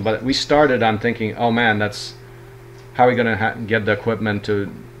evolution, but we started on thinking, oh man, that's how are we going to get the equipment to,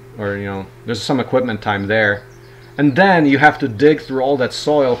 or, you know, there's some equipment time there. And then you have to dig through all that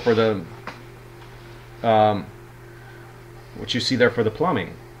soil for the, what you see there for the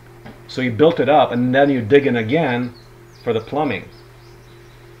plumbing. So you built it up, and then you dig in again for the plumbing.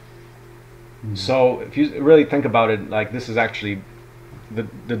 So if you really think about it, like, this is actually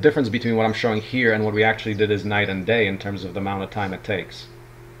the difference between what I'm showing here and what we actually did is night and day in terms of the amount of time it takes.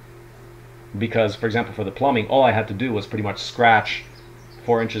 Because, for example, for the plumbing, all I had to do was pretty much scratch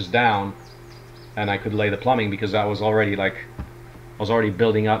 4 inches down, and I could lay the plumbing because I was already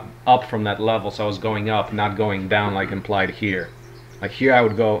building up from that level, so I was going up, not going down like implied here. Like here, I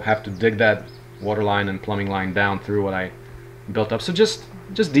would have to dig that water line and plumbing line down through what I built up. So just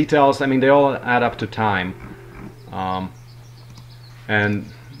details. I mean, they all add up to time, and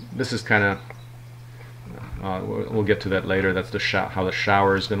this is kind of we'll get to that later. That's how the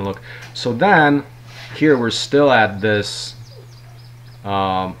shower is going to look. So then here we're still at this.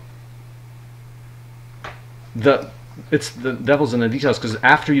 It's the devil's in the details, because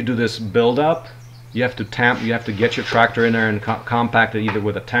after you do this build up, you have to get your tractor in there and compact it either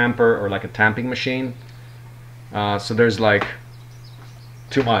with a tamper or like a tamping machine. So there's like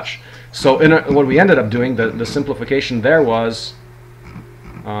too much. So what we ended up doing, the simplification there was,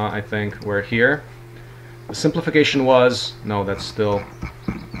 I think we're here. The simplification was, no, that's still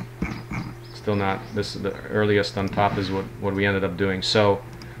not, this the earliest on top is what we ended up doing. So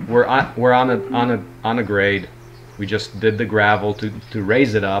we're on a grade. We just did the gravel to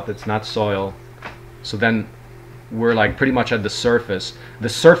raise it up. It's not soil. So then we're like pretty much at the surface. The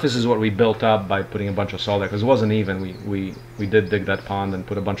surface is what we built up by putting a bunch of soil there, because it wasn't even. We did dig that pond and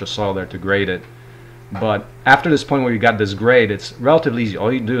put a bunch of soil there to grade it. But after this point where you got this grade, it's relatively easy.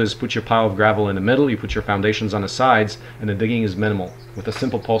 All you do is put your pile of gravel in the middle, you put your foundations on the sides, and the digging is minimal. With a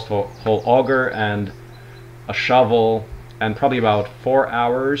simple post hole auger and a shovel, and probably about 4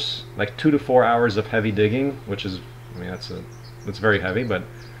 hours, like 2 to 4 hours of heavy digging, which is, I mean, that's very heavy, but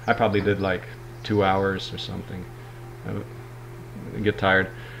I probably did like 2 hours or something. I get tired.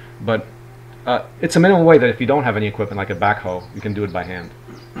 But it's a minimal way that if you don't have any equipment like a backhoe, you can do it by hand.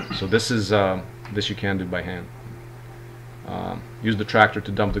 So this is this you can do by hand. Use the tractor to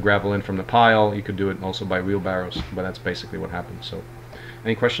dump the gravel in from the pile. You could do it also by wheelbarrows, but that's basically what happened. So,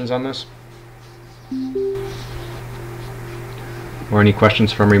 any questions on this? Or any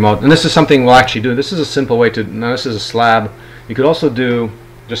questions from remote? And this is something we'll actually do. This is a simple way to, now this is a slab. You could also do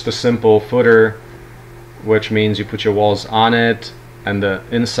just a simple footer, which means you put your walls on it and the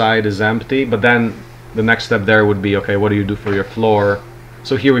inside is empty, but then the next step there would be, okay, what do you do for your floor?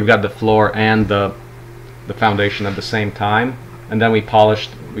 So here we've got the floor and the foundation at the same time, and then we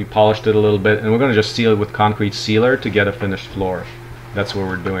polished it a little bit, and we're going to just seal it with concrete sealer to get a finished floor. That's what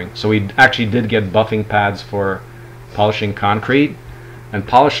we're doing. So we actually did get buffing pads for polishing concrete, and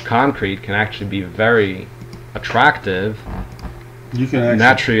polished concrete can actually be very attractive. You can actually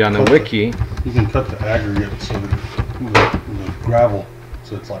naturally on the wiki. You can cut the aggregate so that the gravel,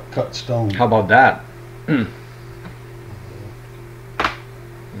 so it's like cut stone. How about that?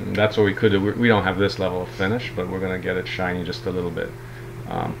 That's what we could do. We don't have this level of finish, but we're gonna get it shiny just a little bit.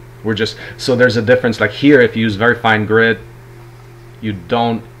 We're just, so there's a difference. Like here, if you use very fine grit, you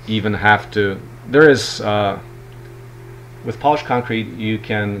don't even have to. There is with polished concrete, you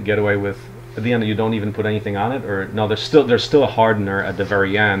can get away with. At the end, you don't even put anything on it, or no? There's still a hardener at the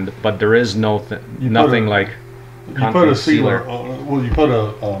very end, but there is nothing like you put a sealer. Well, you put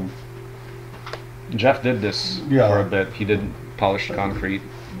a. Jeff did this for a bit. He did polished concrete.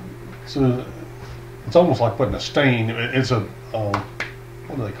 So it's almost like putting a stain. It's a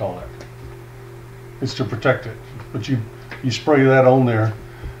what do they call that? It's to protect it, but you spray that on there.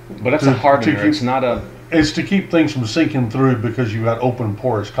 But that's a hardener. It's not a. It's to keep things from sinking through because you got open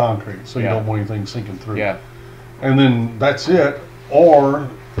porous concrete, so you don't want anything sinking through. Yeah. And then that's it. Or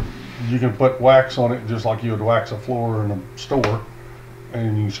you can put wax on it just like you would wax a floor in a store,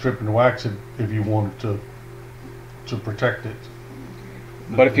 and you strip and wax it if you wanted to protect it.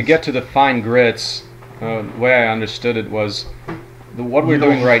 But if you get to the fine grits, the way I understood it was what we're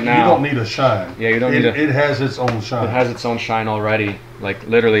doing right now. You don't need a shine. Yeah, you don't need it has its own shine. It has its own shine already, like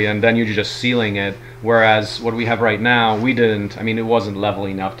literally, and then you're just sealing it. Whereas what we have right now, we didn't. I mean, it wasn't level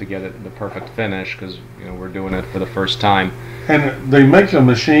enough to get it the perfect finish because we're doing it for the first time. And they make a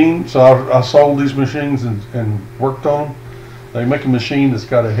machine. So I sold these machines and worked on them. They make a machine that's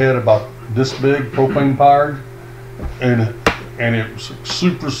got a head about this big, propane powered, and it's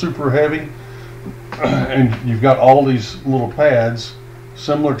super heavy. And you've got all these little pads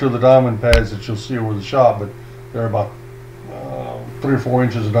similar to the diamond pads that you'll see over the shop, but they're about 3 or 4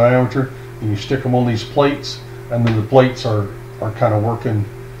 inches in diameter, and you stick them on these plates, and then the plates are kind of working,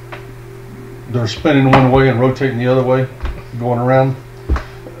 they're spinning one way and rotating the other way, going around,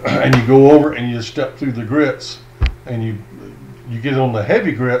 and you go over and you step through the grits, and you get on the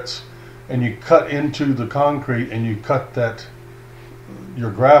heavy grits, and you cut into the concrete, and you cut your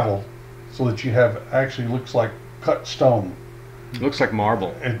gravel so that you have actually looks like cut stone. It looks like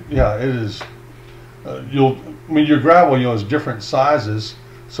marble. Yeah, it is. Your gravel, is different sizes,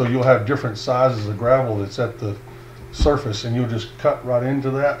 so you'll have different sizes of gravel that's at the surface, and you'll just cut right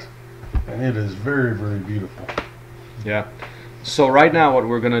into that, and it is very, very beautiful. Yeah. So right now what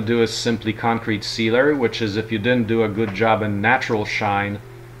we're going to do is simply concrete sealer, which is if you didn't do a good job in natural shine,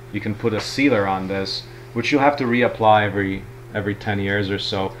 you can put a sealer on this, which you'll have to reapply every 10 years or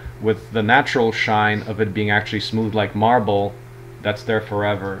so. With the natural shine of it being actually smooth like marble, that's there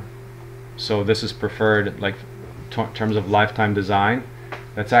forever. So this is preferred, like terms of lifetime design.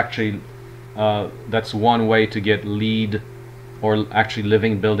 That's actually that's one way to get LEED or actually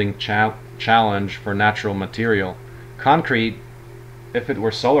living building challenge for natural material. Concrete, if it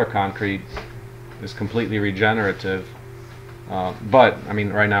were solar concrete, is completely regenerative. But I mean,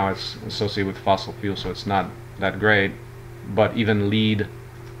 right now it's associated with fossil fuel, so it's not that great. But even LEED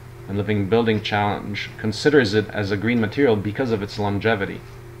and Living Building Challenge considers it as a green material because of its longevity.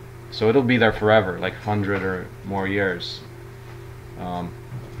 So it'll be there forever, like 100 or more years. That's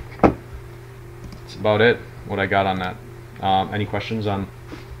about it, what I got on that. Any questions on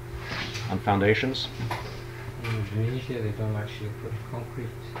foundations? In Indonesia, they don't actually put concrete.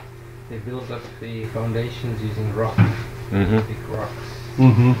 They build up the foundations using rock, big rocks, all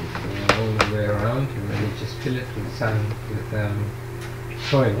the way around, and then they just fill it with sand, with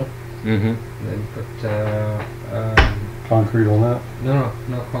soil, and then put Concrete on that. no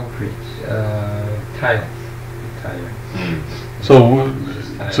concrete, tile.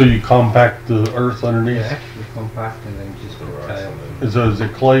 So you compact the earth underneath? Yeah, actually compact and then just put tile. Is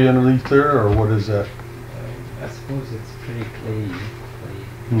it clay underneath there, or what is that? I suppose it's pretty clayey.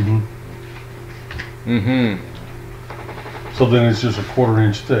 So then it's just a 1/4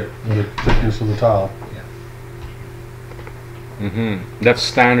 inch thick, the thickness of the tile. That's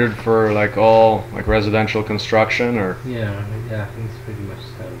standard for like all like residential construction, or? Yeah, I think it's pretty much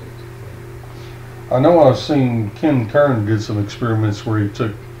standard. I know I've seen Ken Kern did some experiments where he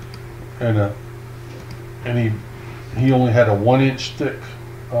took and he only had a 1 inch thick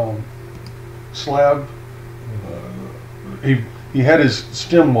slab. He had his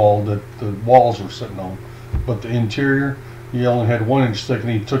stem wall that the walls were sitting on, but the interior he only had 1 inch thick,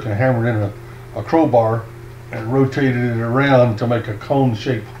 and he took and hammered in a crowbar and rotated it around to make a cone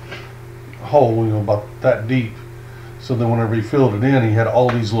shaped hole, about that deep. So then whenever he filled it in, he had all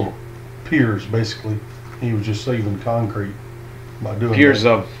these little piers. Basically, he was just saving concrete by doing piers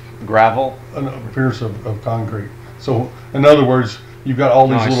that. of gravel? Piers of concrete. So in other words, you've got all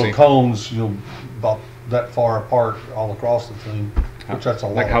these little cones, about that far apart all across the thing, which that's a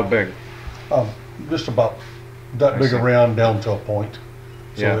lot. Like how big? Just about that big around down to a point.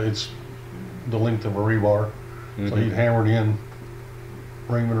 So Yeah. it's the length of a rebar. So he'd hammer it in,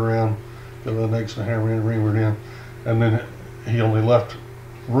 ring it around, go to the next and hammer it in, ring it in, and then he only left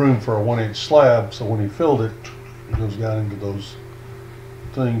room for a 1 inch slab. So when he filled it, it goes down into those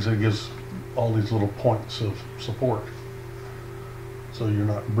things. It gives all these little points of support. So you're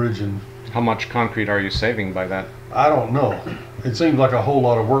not bridging. How much concrete are you saving by that? I don't know. It seems like a whole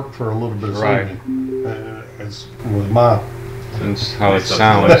lot of work for a little bit of Right. saving. It's with my. That's how it Something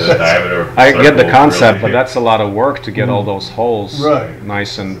sounds. like the diameter of I get the circle, concept, really. but that's a lot of work to get all those holes Right.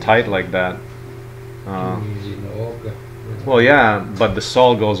 nice and tight like that. Using auger. Well, yeah, but the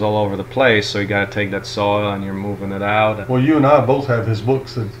soil goes all over the place, so you got to take that soil and you're moving it out. Well, you and I both have his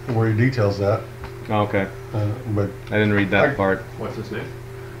books where he details that. Okay, But I didn't read that part. What's his name?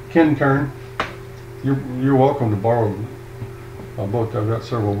 Ken Kern, you're welcome to borrow a book. I've got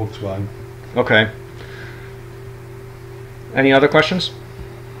several books by him. Okay. Any other questions?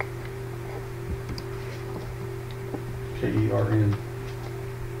 Kern.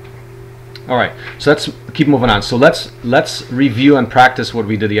 All right, so let's keep moving on. So let's review and practice what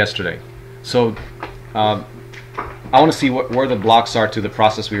we did yesterday. So I want to see where the blocks are to the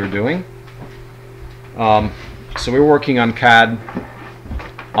process we were doing. So we were working on CAD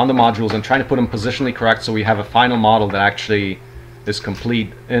on the modules and trying to put them positionally correct, so we have a final model that actually is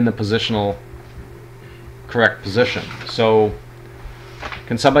complete in the positional correct position. So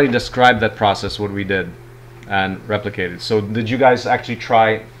can somebody describe that process, what we did and replicate it? So did you guys actually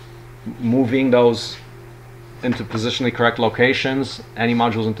try moving those into positionally correct locations, any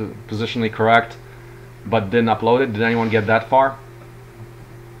modules into positionally correct, but didn't upload it? Did anyone get that far?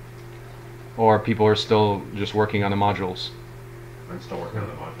 Or people are still just working on the modules? I'm still working on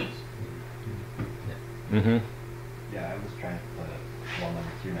the modules. Mm-hmm. Yeah, I was trying to put wall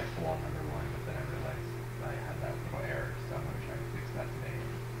number 2 next to wall number 1, but then I realized I had that little error, so I'm going to try to fix that today and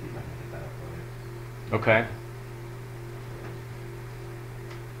see if I can get that uploaded. Okay.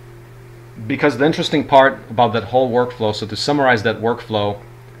 Because the interesting part about that whole workflow, so to summarize that workflow,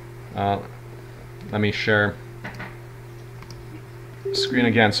 let me share screen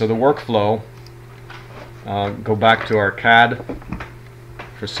again. So the workflow, go back to our CAD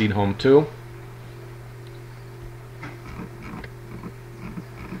for Seed Home 2.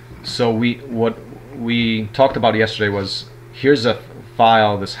 So what we talked about yesterday was, here's a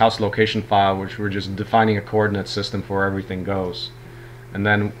file, this house location file, which we're just defining a coordinate system for where everything goes. And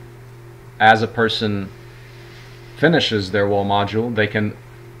then as a person finishes their wall module, they can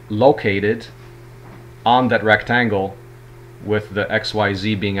locate it on that rectangle with the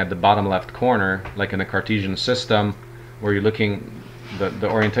XYZ being at the bottom left corner, like in a Cartesian system where you're looking, the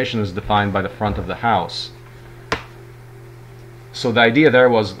orientation is defined by the front of the house. So the idea there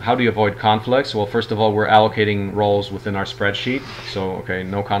was, how do you avoid conflicts? Well, first of all, we're allocating roles within our spreadsheet. So, okay,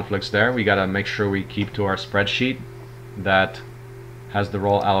 no conflicts there. We got to make sure we keep to our spreadsheet that has the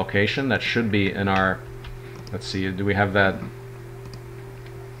role allocation. That should be in our, let's see, do we have that?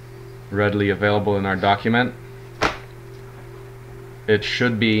 readily available in our document. It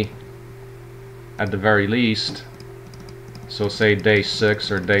should be at the very least, so say day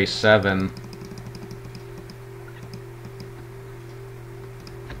 6 or day 7.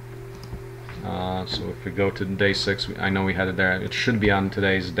 So if we go to day 6, I know we had it there. It should be on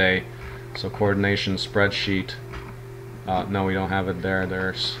today's day. So coordination spreadsheet. No, we don't have it there.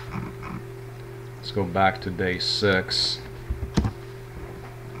 Let's go back to day 6.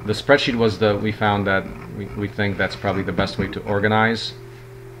 The spreadsheet was we found that we think that's probably the best way to organize.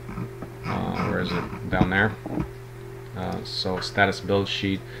 Where is it? Down there. So status build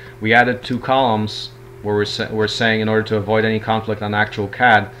sheet. We added 2 columns where we're saying in order to avoid any conflict on actual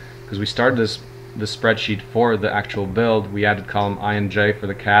CAD, because we started this spreadsheet for the actual build, we added column I and J for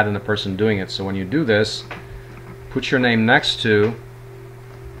the CAD and the person doing it. So when you do this, put your name next to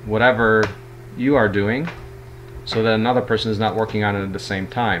whatever you are doing, so that another person is not working on it at the same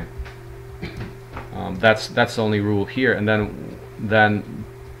time. That's the only rule here. And then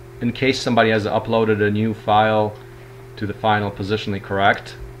in case somebody has uploaded a new file to the final positionally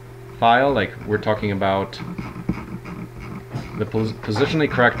correct file, like we're talking about the positionally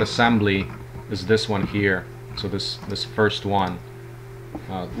correct assembly is this one here. So this first one,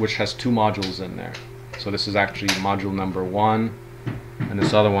 which has 2 modules in there. So this is actually module number 1, and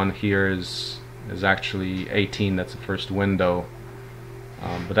this other one here is actually 18. That's the first window,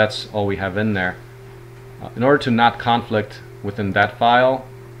 but that's all we have in there. In order to not conflict within that file,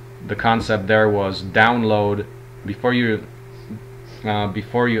 the concept there was download before you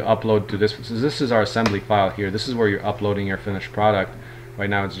upload to this. So this is our assembly file here. This is where you're uploading your finished product. Right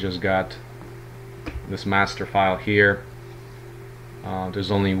now it's just got this master file here. There's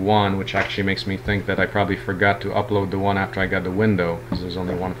only one, which actually makes me think that I probably forgot to upload the one after I got the window, because there's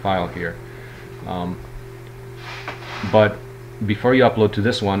only one file here. But before you upload to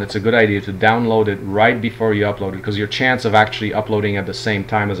this one, it's a good idea to download it right before you upload it, because your chance of actually uploading at the same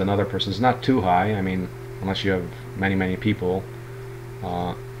time as another person is not too high. I mean, unless you have many people.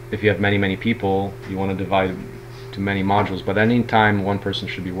 If you have many people, you want to divide to many modules, but any time one person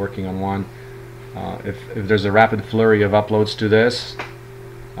should be working on one. If there's a rapid flurry of uploads to this,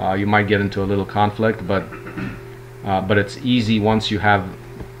 you might get into a little conflict, but it's easy once you have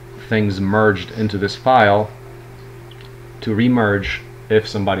things merged into this file to remerge if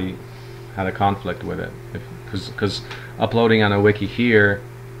somebody had a conflict with it. Because uploading on a wiki here,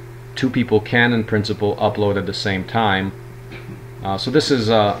 2 people can in principle upload at the same time. So this is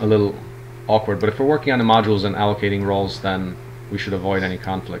a little awkward, but if we're working on the modules and allocating roles, then we should avoid any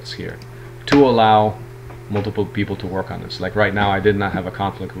conflicts here to allow multiple people to work on this. Like right now, I did not have a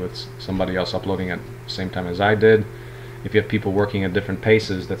conflict with somebody else uploading at the same time as I did. If you have people working at different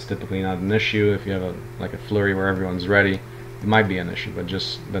paces, that's typically not an issue. If you have like a flurry where everyone's ready, it might be an issue, but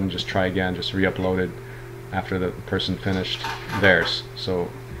then just try again, just re-upload it after the person finished theirs. So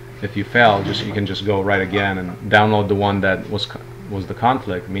if you fail, you can just go right again and download the one that was the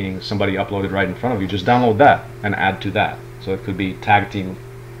conflict, meaning somebody uploaded right in front of you. Just download that and add to that. So it could be tag team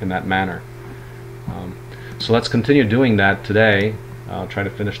in that manner. So let's continue doing that today. Try to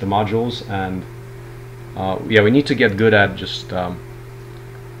finish the modules, and yeah, we need to get good at just the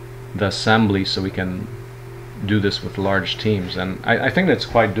assembly so we can do this with large teams. And I think that's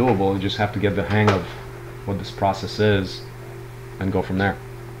quite doable. You just have to get the hang of what this process is and go from there.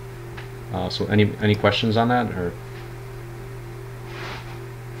 So any questions on that, or?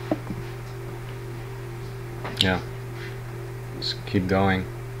 Yeah, just keep going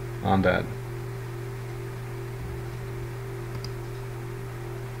on that.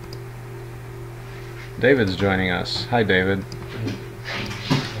 David's joining us. Hi, David.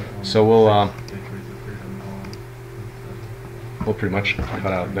 So we'll pretty much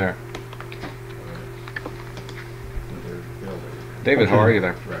cut out there. David, how are you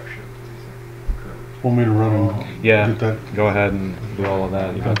there? Want me to run and Yeah, get that? go ahead and do all of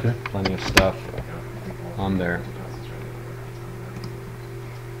that. You got Okay. plenty of stuff on there.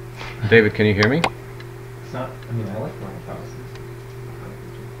 David, can you hear me? It's not, I mean, I like running policies.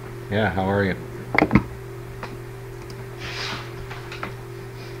 Yeah, how are you?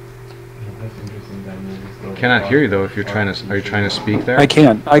 Cannot hear you though. If you're trying to, are you trying to speak there? I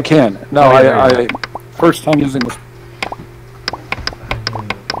can. No, Oh, yeah, I first time using this.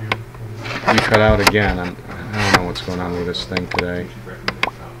 You cut out again. I don't know what's going on with this thing today.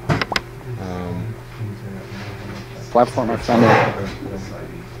 Platform I found out.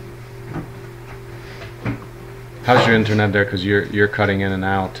 How's your internet there? Because you're cutting in and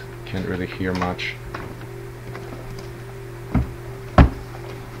out. Can't really hear much.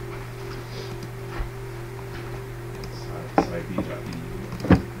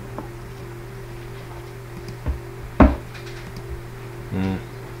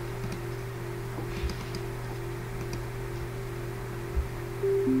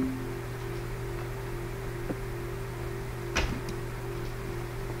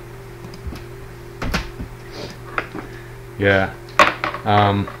 Yeah.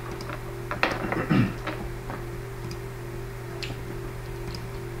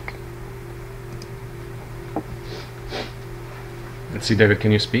 Let's see, David,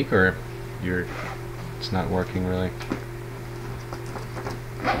 can you speak, or it's not working really?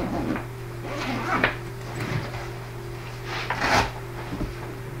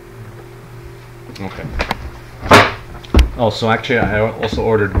 Okay. Oh, so actually I also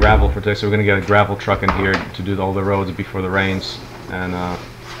ordered gravel for today, so we're going to get a gravel truck in here to do all the roads before the rains. And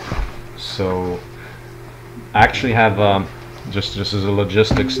so I actually have, just as a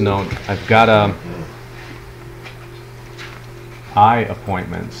logistics note, I've got a eye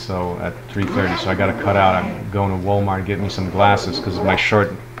appointment, so at 3:30, so I got to cut out. I'm going to Walmart and get me some glasses because my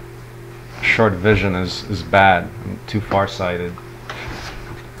short vision is bad. I'm too farsighted.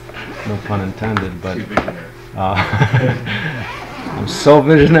 No pun intended, but I'm so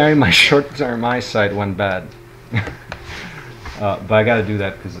visionary. My short-term eyesight went bad. But I got to do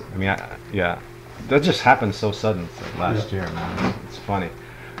that because I mean, yeah, that just happened so sudden last year, man. It's funny.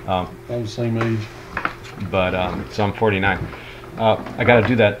 I'm the same age. But so I'm 49. I got to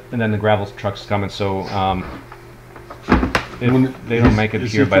do that, and then the gravel truck's coming. So if they don't make it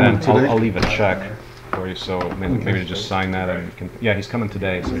here by then, I'll leave a check for you. So maybe just sign that, and you can. Yeah, he's coming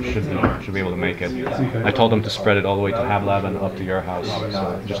today, so he should be able to make it. I told him to spread it all the way to Hablab and up to your house.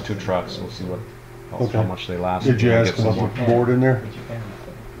 So just 2 trucks. We'll see how much they last. Did you ask him about the board in there?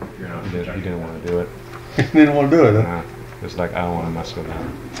 He didn't want to do it. He didn't want to do it, huh? Nah, it's like, I don't want to mess with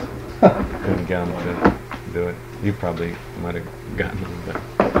him. Couldn't get him to do it. You probably might have gotten him, but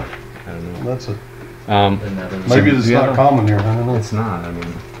I don't know. That's it. Maybe it's not common here. I don't know. It's not. I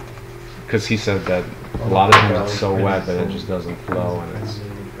mean, because he said that a lot of times it's so wet that it just doesn't flow, and it's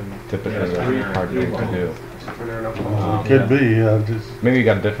typically a hard thing to do. Could be, yeah. Maybe you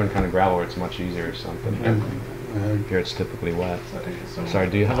got a different kind of gravel where it's much easier or something. Here it's typically wet. Sorry,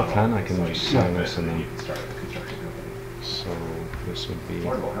 do you have a pen? I can just sign this and then. So this would be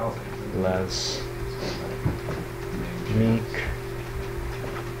Les Meek.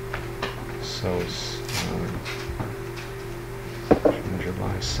 So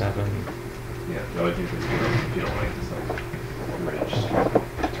July 7. Yeah, no, I think if you don't like this like ridge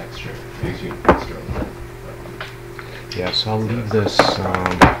texture, makes you extra. Yeah, so I'll leave this.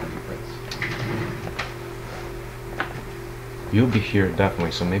 You'll be here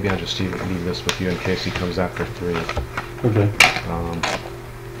definitely, so maybe I'll just leave this with you in case he comes after 3. Okay.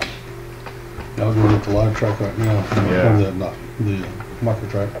 I'll go with the live track right now. Yeah. The marker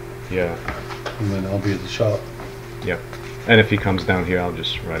track. Yeah. And then I'll be at the shop. Yep. And if he comes down here, I'll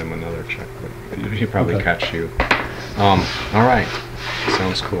just write him another check. But he'll probably catch you. All right.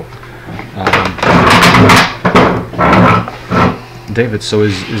 Sounds cool. David, so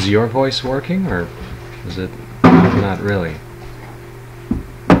is your voice working, or is it not really?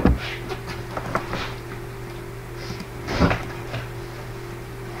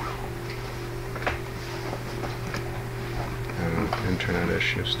 Internet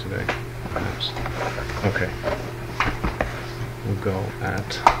issues today, perhaps. Okay. We'll go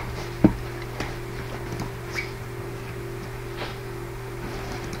at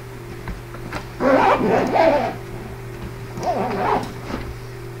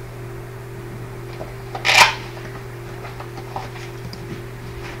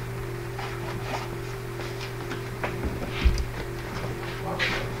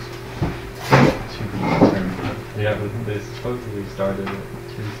Yeah, but they supposedly started it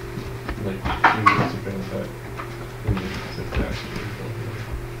 2 years ago, but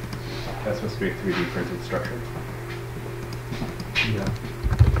That's supposed to be a 3D printed structure. yeah. I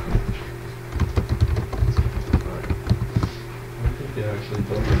don't think they actually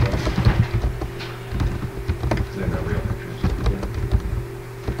built it up. They're not real pictures.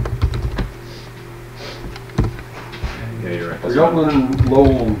 Yeah, you're right. Are y'all running low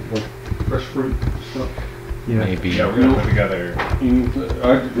on like fresh fruit stuff? maybe. Yeah, we're gonna put together.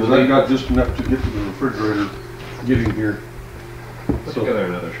 Because I got just enough to get to the refrigerator getting here. Put together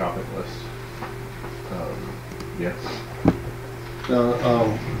another shopping list. Yeah.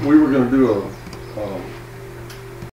 We were going to do a